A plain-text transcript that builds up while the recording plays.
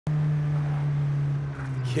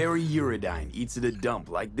Kerry eats at a dump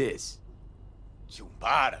like this.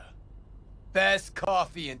 Chumbada. Best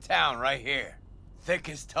coffee in town right here. Thick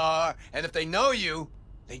as tar, and if they know you,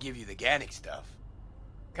 they give you the organic stuff.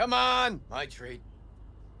 Come on, my treat.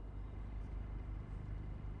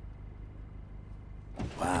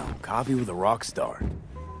 Wow, coffee with a rock star.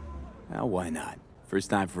 Well, why not? First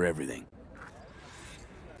time for everything.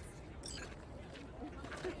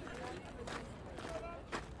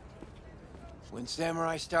 When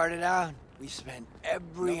Samurai started out, we spent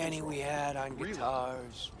every penny we had on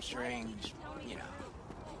guitars, strings, you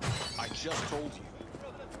know. I just told you.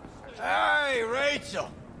 Hey, Rachel!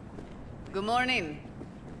 Good morning.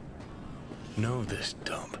 Know this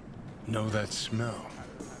dump. Know that smell.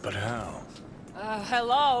 But how?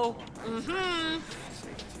 Hello? Mm-hmm.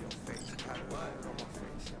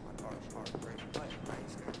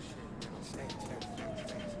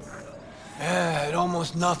 Had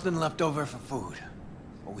almost nothing left over for food.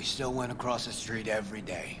 But we still went across the street every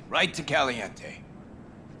day, right to Caliente.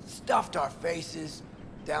 Stuffed our faces,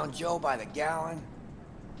 down Joe by the gallon.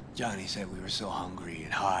 Johnny said we were so hungry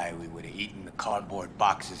and high we would have eaten the cardboard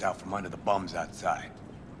boxes out from under the bums outside.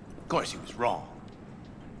 Of course, he was wrong.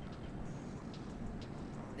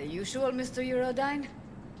 The usual, Mr. Eurodyne?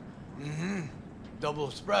 Mm-hmm. Double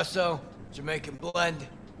espresso, Jamaican blend,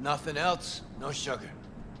 nothing else, no sugar.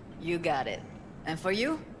 You got it. And for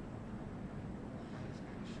you?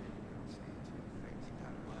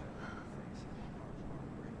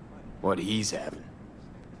 What he's having.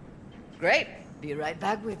 Great. Be right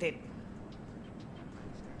back with it.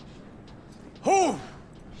 Whew!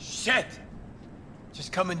 Shit!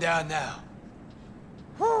 Just coming down now.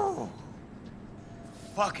 Whew!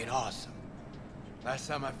 Fucking awesome. Last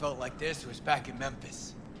time I felt like this was back in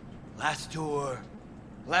Memphis. Last tour,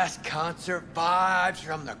 last concert, vibes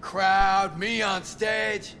from the crowd, me on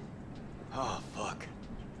stage. Oh, fuck.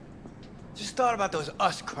 Just thought about those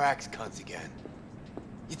us cracks cunts again.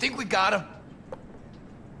 You think we got 'em?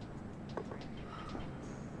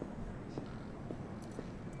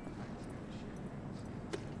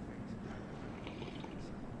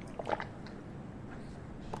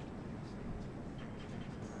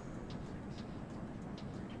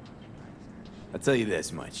 I'll tell you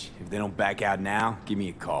this much. If they don't back out now, give me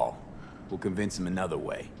a call. We'll convince them another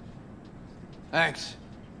way. Thanks.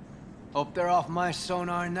 Hope they're off my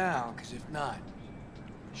sonar now, because if not...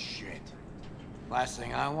 Shit. Last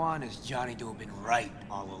thing I want is Johnny to have been right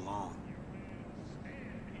all along.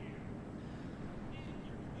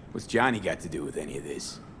 What's Johnny got to do with any of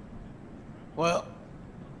this? Well,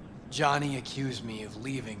 Johnny accused me of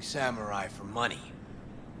leaving Samurai for money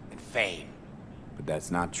and fame. But that's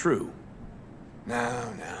not true.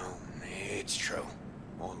 No, it's true.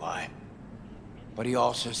 Won't lie. But he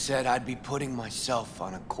also said I'd be putting myself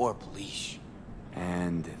on a corp leash.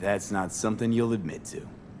 And that's not something you'll admit to.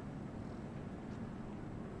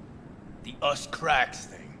 The us cracks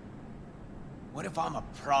thing. What if I'm a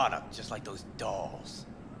product just like those dolls?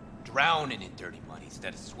 Drowning in dirty money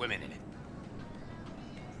instead of swimming in it.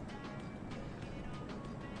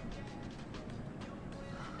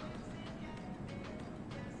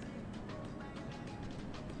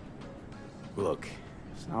 Look,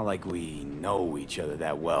 it's not like we know each other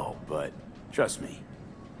that well, but trust me,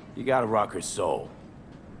 you got a rocker's soul.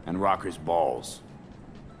 And rocker's balls.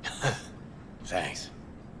 Thanks.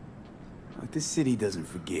 Look, this city doesn't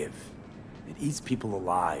forgive. It eats people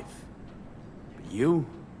alive. But you,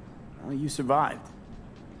 well, you survived.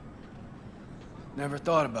 Never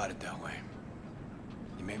thought about it that way.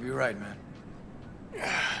 You may be right, man.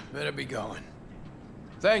 Better be going.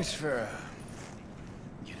 Thanks for,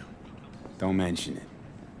 Don't mention it.